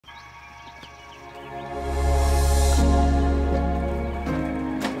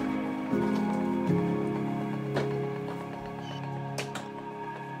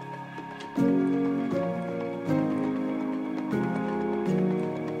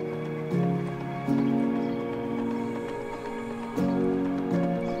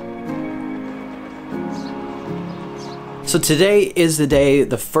So today is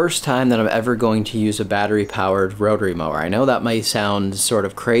the first time that I'm ever going to use a battery-powered rotary mower. I know that might sound sort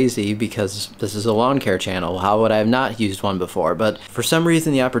of crazy because this is a lawn care channel. How would I have not used one before? But for some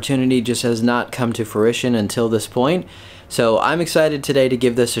reason the opportunity just has not come to fruition until this point. So I'm excited today to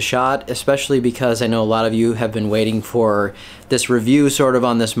give this a shot, especially because I know a lot of you have been waiting for this review sort of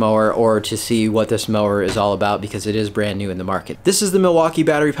on this mower or to see what this mower is all about because it is brand new in the market. This is the Milwaukee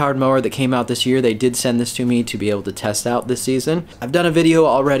battery-powered mower that came out this year. They did send this to me to be able to test out this season. I've done a video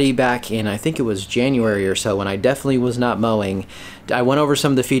already back in, I think it was January or so, when I definitely was not mowing. I went over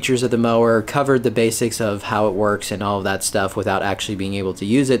some of the features of the mower, covered the basics of how it works and all of that stuff without actually being able to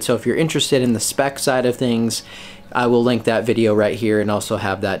use it. So if you're interested in the spec side of things, I will link that video right here and also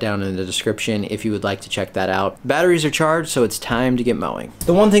have that down in the description if you would like to check that out. Batteries are charged, so it's time to get mowing.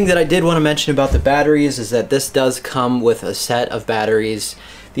 The one thing that I did want to mention about the batteries is that this does come with a set of batteries.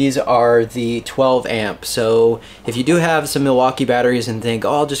 These are the 12 amp. So if you do have some Milwaukee batteries and think,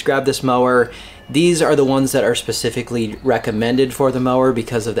 oh, I'll just grab this mower, these are the ones that are specifically recommended for the mower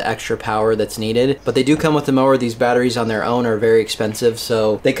because of the extra power that's needed. But they do come with the mower. These batteries on their own are very expensive.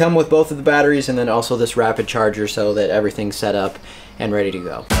 So they come with both of the batteries and then also this rapid charger so that everything's set up and ready to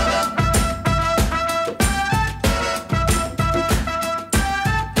go.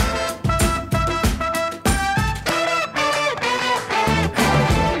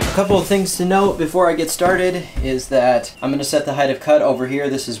 A couple of things to note before I get started is that I'm going to set the height of cut over here.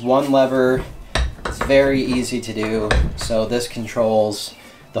 This is one lever. It's very easy to do, so this controls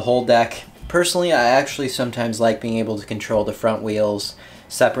the whole deck. Personally, I actually sometimes like being able to control the front wheels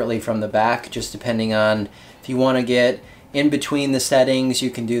separately from the back, just depending on if you want to get in between the settings, you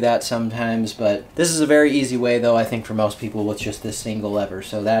can do that sometimes, but this is a very easy way though, I think, for most people with just this single lever.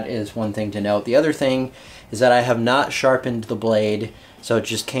 So that is one thing to note. The other thing is that I have not sharpened the blade, so it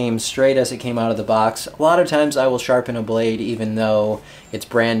just came straight as it came out of the box. A lot of times I will sharpen a blade even though it's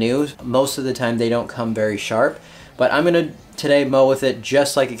brand new. Most of the time they don't come very sharp, but I'm gonna today mow with it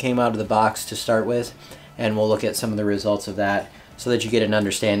just like it came out of the box to start with, and we'll look at some of the results of that so that you get an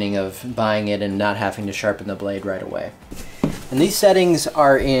understanding of buying it and not having to sharpen the blade right away. And these settings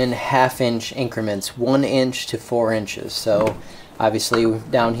are in 1/2 inch increments, 1 inch to 4 inches. So obviously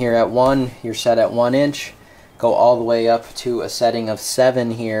down here at 1, you're set at 1 inch. Go all the way up to a setting of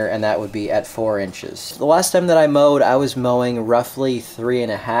 7 here, and that would be at 4 inches. The last time that I mowed, I was mowing roughly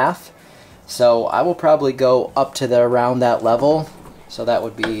 3.5. So I will probably go up to around that level. So that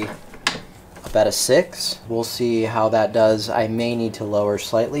would be about a 6. We'll see how that does. I may need to lower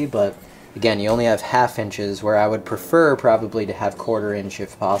slightly, but again, you only have 1/2 inches, where I would prefer probably to have 1/4 inch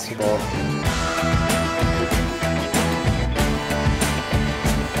if possible.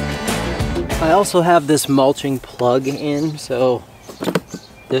 I also have this mulching plug in, so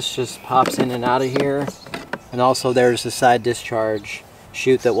this just pops in and out of here. And also there's the side discharge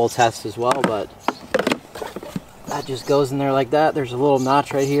chute that we'll test as well, but that just goes in there like that. There's a little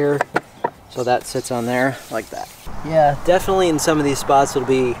notch right here, so that sits on there like that. Yeah, definitely in some of these spots it'll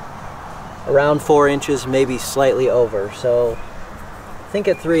be around 4 inches, maybe slightly over. So I think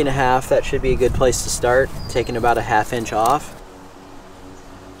at 3.5 that should be a good place to start, taking about a 1/2 inch off.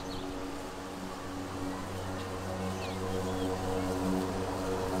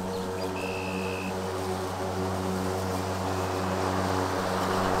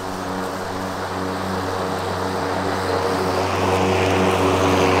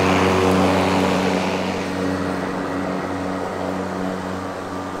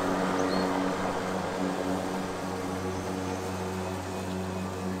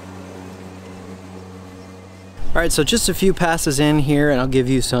 Alright, so just a few passes in here and I'll give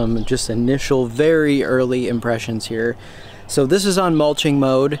you some just initial very early impressions here. So this is on mulching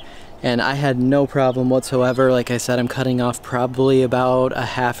mode and I had no problem whatsoever. Like I said, I'm cutting off probably about a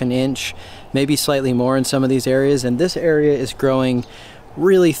 1/2 inch, maybe slightly more in some of these areas, and this area is growing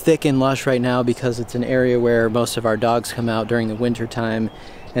really thick and lush right now because it's an area where most of our dogs come out during the winter time.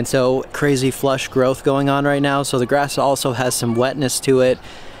 And so crazy flush growth going on right now. So the grass also has some wetness to it.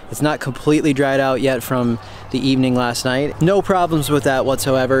 It's not completely dried out yet from the evening last night. No problems with that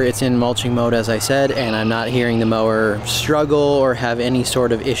whatsoever. It's in mulching mode, as I said, and I'm not hearing the mower struggle or have any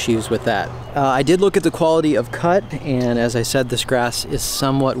sort of issues with that. I did look at the quality of cut, and as I said, this grass is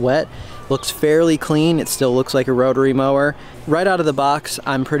somewhat wet. Looks fairly clean. It still looks like a rotary mower. Right out of the box,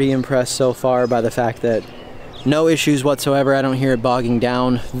 I'm pretty impressed so far by the fact that no issues whatsoever. I don't hear it bogging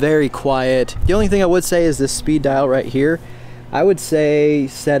down. Very quiet. The only thing I would say is this speed dial right here. I would say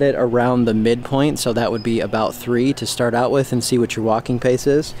set it around the midpoint, so that would be about 3 to start out with and see what your walking pace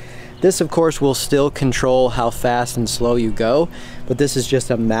is. This of course will still control how fast and slow you go, but this is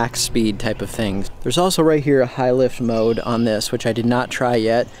just a max speed type of thing. There's also right here a high lift mode on this, which I did not try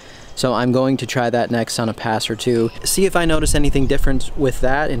yet. So I'm going to try that next on a pass or two. See if I notice anything different with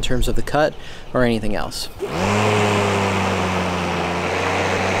that in terms of the cut or anything else.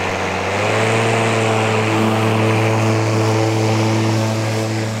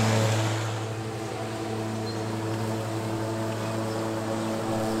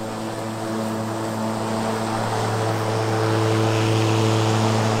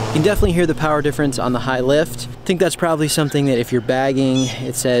 You can definitely hear the power difference on the high lift. I think that's probably something that if you're bagging,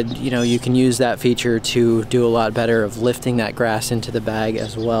 it said, you know, you can use that feature to do a lot better of lifting that grass into the bag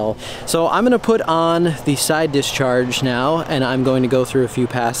as well. So I'm gonna put on the side discharge now, and I'm going to go through a few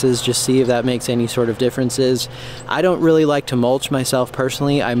passes, just see if that makes any sort of differences. I don't really like to mulch myself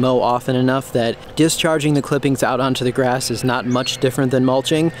personally. I mow often enough that discharging the clippings out onto the grass is not much different than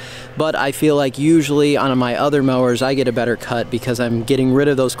mulching, but I feel like usually on my other mowers, I get a better cut because I'm getting rid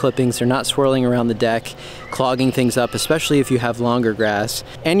of those clippings. They're not swirling around the deck, clogging things up, especially if you have longer grass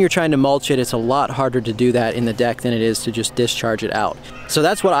and you're trying to mulch it. It's a lot harder to do that in the deck than it is to just discharge it out. So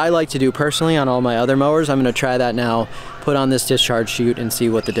that's what I like to do personally on all my other mowers. I'm going to try that now, put on this discharge chute and see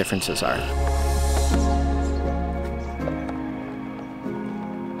what the differences are.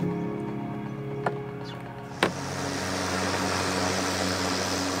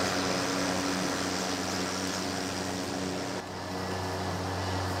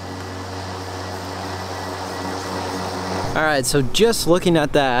 All right, so just looking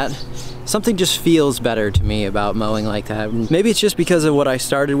at that, something just feels better to me about mowing like that. Maybe it's just because of what I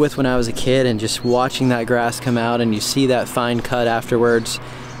started with when I was a kid and just watching that grass come out and you see that fine cut afterwards.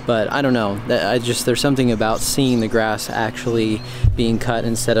 But I don't know, there's something about seeing the grass actually being cut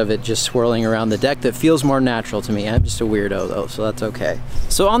instead of it just swirling around the deck that feels more natural to me. I'm just a weirdo though, so that's okay.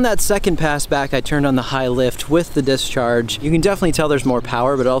 So on that second pass back, I turned on the high lift with the discharge. You can definitely tell there's more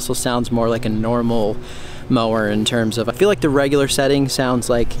power, but it also sounds more like a normal mower in terms of, I feel like the regular setting sounds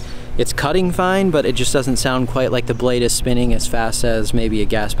like it's cutting fine, but it just doesn't sound quite like the blade is spinning as fast as maybe a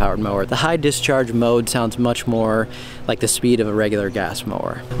gas powered mower. The high discharge mode sounds much more like the speed of a regular gas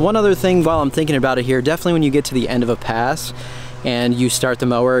mower. One other thing while I'm thinking about it here, definitely when you get to the end of a pass and you start the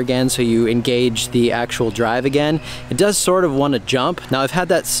mower again, so you engage the actual drive again, it does sort of want to jump. Now I've had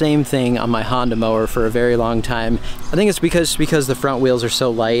that same thing on my Honda mower for a very long time. I think it's because the front wheels are so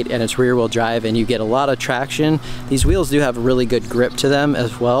light and it's rear wheel drive and you get a lot of traction. These wheels do have a really good grip to them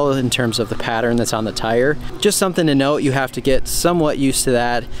as well in terms of the pattern that's on the tire. Just something to note, you have to get somewhat used to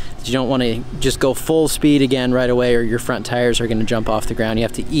that. You don't want to just go full speed again right away or your front tires are going to jump off the ground. You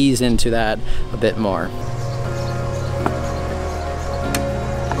have to ease into that a bit more.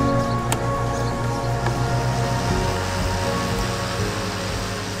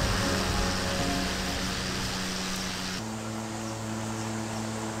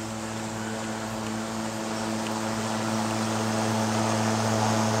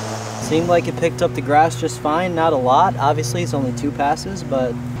 Seemed like it picked up the grass just fine, not a lot. Obviously it's only 2 passes,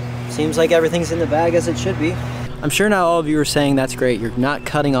 but seems like everything's in the bag as it should be. I'm sure now all of you are saying that's great, you're not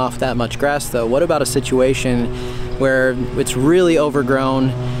cutting off that much grass though. What about a situation where it's really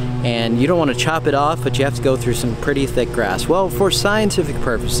overgrown and you don't want to chop it off, but you have to go through some pretty thick grass? Well, for scientific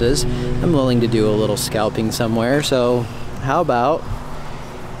purposes, I'm willing to do a little scalping somewhere. So how about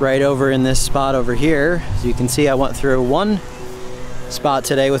right over in this spot over here? As you can see, I went through one spot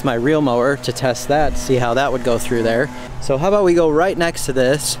today with my reel mower to test that, see how that would go through there. So how about we go right next to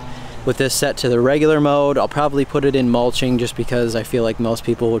this with this set to the regular mode. I'll probably put it in mulching just because I feel like most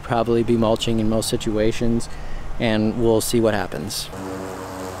people would probably be mulching in most situations, and we'll see what happens.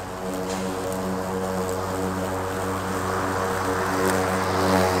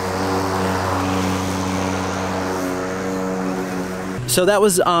 So that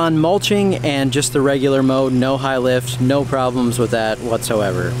was on mulching and just the regular mode, no high lift, no problems with that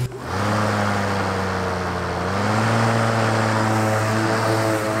whatsoever.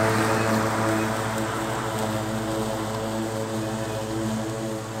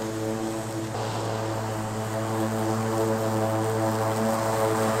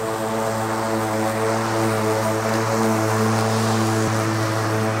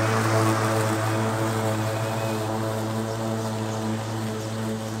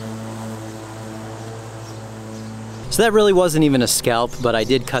 So that really wasn't even a scalp, but I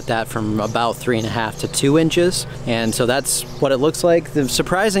did cut that from about 3.5 to 2 inches. And so that's what it looks like. The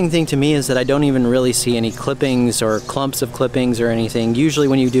surprising thing to me is that I don't even really see any clippings or clumps of clippings or anything. Usually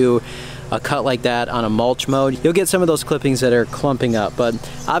when you do a cut like that on a mulch mode, you'll get some of those clippings that are clumping up, but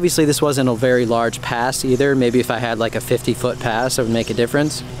obviously this wasn't a very large pass either. Maybe if I had like a 50-foot pass, it would make a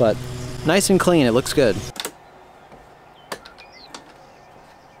difference, but nice and clean, it looks good.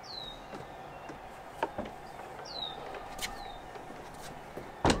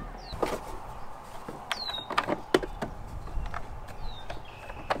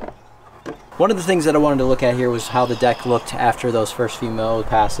 One of the things that I wanted to look at here was how the deck looked after those first few mow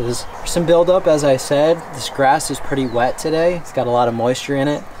passes. Some buildup, as I said. This grass is pretty wet today. It's got a lot of moisture in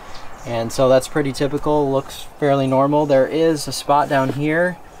it, and so that's pretty typical. Looks fairly normal. There is a spot down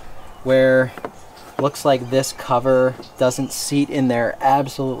here where looks like this cover doesn't seat in there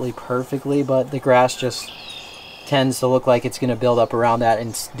absolutely perfectly, but the grass just tends to look like it's going to build up around that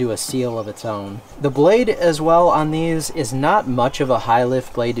and do a seal of its own. The blade as well on these is not much of a high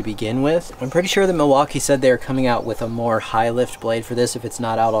lift blade to begin with. I'm pretty sure that Milwaukee said they're coming out with a more high lift blade for this. If it's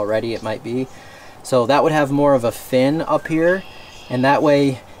not out already, it might be. So that would have more of a fin up here, and that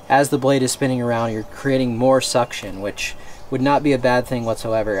way as the blade is spinning around, you're creating more suction, which would not be a bad thing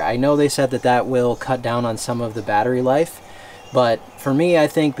whatsoever. I know they said that that will cut down on some of the battery life, but for me, I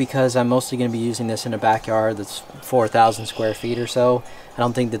think because I'm mostly going to be using this in a backyard that's 4,000 square feet or so, I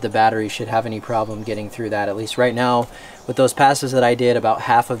don't think that the battery should have any problem getting through that. At least right now, with those passes that I did about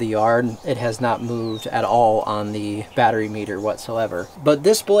half of the yard, it has not moved at all on the battery meter whatsoever. But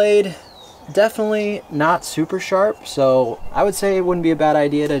this blade, definitely not super sharp, so I would say it wouldn't be a bad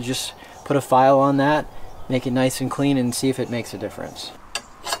idea to just put a file on that, make it nice and clean, and see if it makes a difference.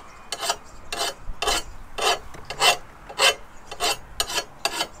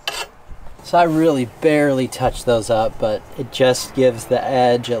 So I really barely touched those up, but it just gives the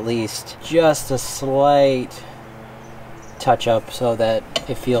edge at least just a slight touch up so that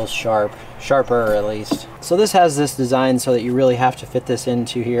it feels sharper at least. So this has this design so that you really have to fit this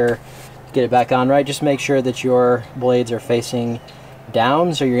into here, get it back on right. Just make sure that your blades are facing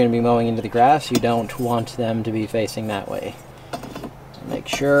down, so you're going to be mowing into the grass. You don't want them to be facing that way. Make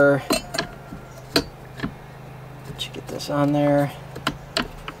sure that you get this on there.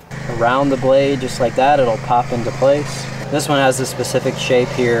 Around the blade, just like that, it'll pop into place. This one has a specific shape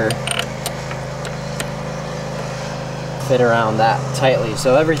here. Fit around that tightly,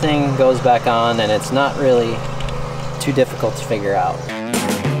 so everything goes back on and it's not really too difficult to figure out.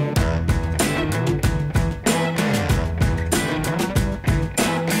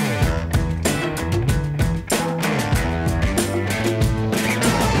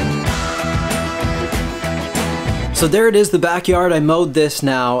 So there it is, the backyard. I mowed this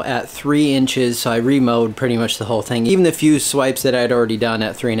now at 3 inches, so I remowed pretty much the whole thing. Even the few swipes that I'd already done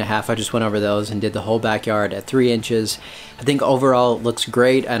at 3.5, I just went over those and did the whole backyard at 3 inches. I think overall it looks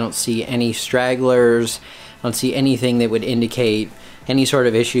great. I don't see any stragglers. I don't see anything that would indicate any sort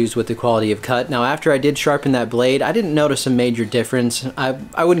of issues with the quality of cut. Now after I did sharpen that blade, I didn't notice a major difference.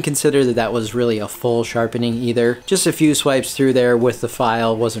 I wouldn't consider that that was really a full sharpening either. Just a few swipes through there with the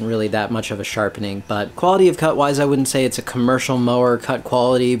file wasn't really that much of a sharpening, but quality of cut wise, I wouldn't say it's a commercial mower cut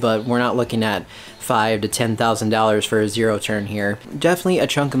quality, but we're not looking at $5,000 to $10,000 for a zero turn here. Definitely a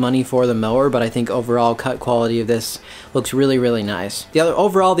chunk of money for the mower, but I think overall cut quality of this looks really, really nice.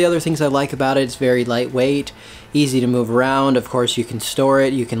 Overall, the other things I like about it, it's very lightweight, easy to move around. Of course, you can store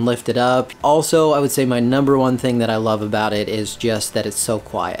it, you can lift it up. Also, I would say my number one thing that I love about it is just that it's so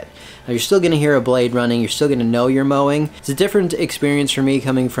quiet. Now, you're still going to hear a blade running, you're still going to know you're mowing. It's a different experience for me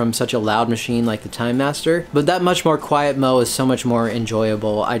coming from such a loud machine like the Time Master, but that much more quiet mow is so much more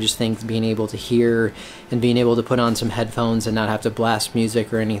enjoyable. I just think being able to hear and being able to put on some headphones and not have to blast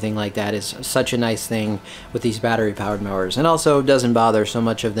music or anything like that is such a nice thing with these battery powered mowers, and also doesn't bother so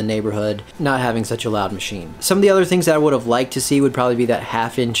much of the neighborhood not having such a loud machine. Some of the other things that I would have liked to see would probably be that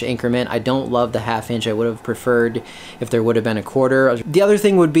 1/2 inch increment. I don't love the 1/2 inch. I would have preferred if there would have been a 1/4. The other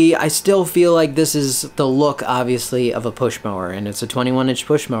thing would be, I still feel like this is the look obviously of a push mower, and it's a 21 inch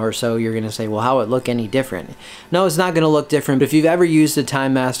push mower, so you're gonna say, well, how would it look any different? No, it's not gonna look different, but if you've ever used a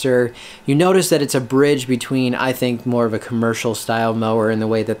Time Master, you notice that it's a bridge between, I think, more of a commercial style mower in the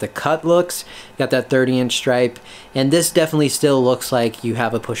way that the cut looks. Got that 30 inch stripe, and this definitely still looks like you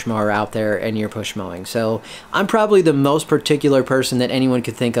have a push mower out there and you're push mowing. So I'm probably the most particular person that anyone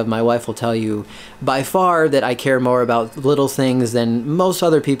could think of. My wife will tell you by far that I care more about little things than most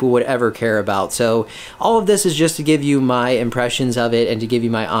other people would would ever care about. So all of this is just to give you my impressions of it and to give you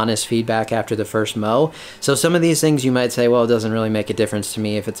my honest feedback after the first mow. So some of these things you might say, well, it doesn't really make a difference to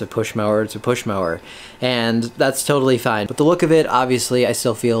me. If it's a push mower, it's a push mower. And that's totally fine. But the look of it, obviously, I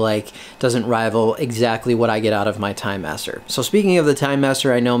still feel like doesn't rival exactly what I get out of my Time Master. So speaking of the Time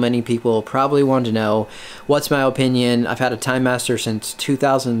Master, I know many people probably want to know what's my opinion. I've had a Time Master since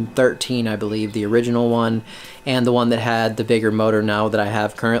 2013, I believe, the original one, and the one that had the bigger motor now that I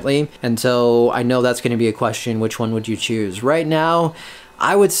have currently. And so I know that's going to be a question, which one would you choose? Right now,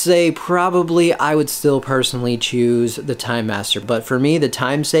 I would say probably I would still personally choose the Time Master, but for me, the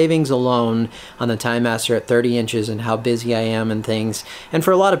time savings alone on the Time Master at 30 inches and how busy I am and things, and for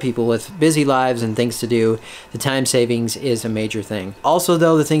a lot of people with busy lives and things to do, the time savings is a major thing. Also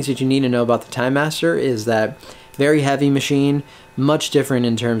though, the things that you need to know about the Time Master is that very heavy machine, much different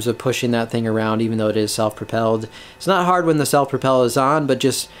in terms of pushing that thing around, even though it is self-propelled. It's not hard when the self-propel is on, but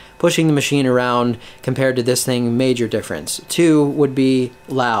just pushing the machine around compared to this thing, major difference. 2 would be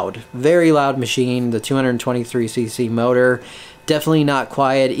loud, very loud machine, the 223cc motor. Definitely not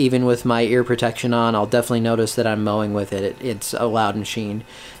quiet, even with my ear protection on. I'll definitely notice that I'm mowing with it. It's a loud machine.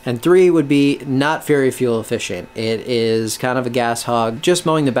 And 3 would be not very fuel efficient. It is kind of a gas hog. Just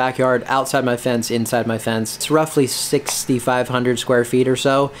mowing the backyard, outside my fence, inside my fence. It's roughly 6,500 square feet or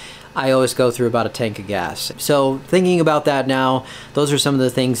so. I always go through about a tank of gas. So thinking about that now, those are some of the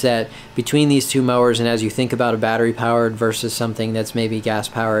things that between these two mowers, and as you think about a battery powered versus something that's maybe gas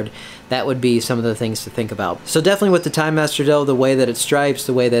powered, that would be some of the things to think about. So definitely with the Time Master though, the way that it stripes,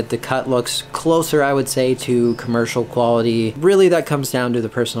 the way that the cut looks closer, I would say, to commercial quality, really that comes down to the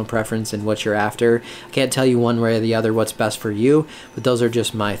personal preference and what you're after. I can't tell you one way or the other what's best for you, but those are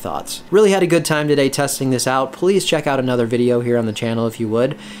just my thoughts. Really had a good time today testing this out. Please check out another video here on the channel if you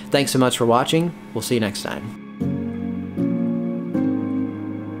would. Thanks so much for watching. We'll see you next time.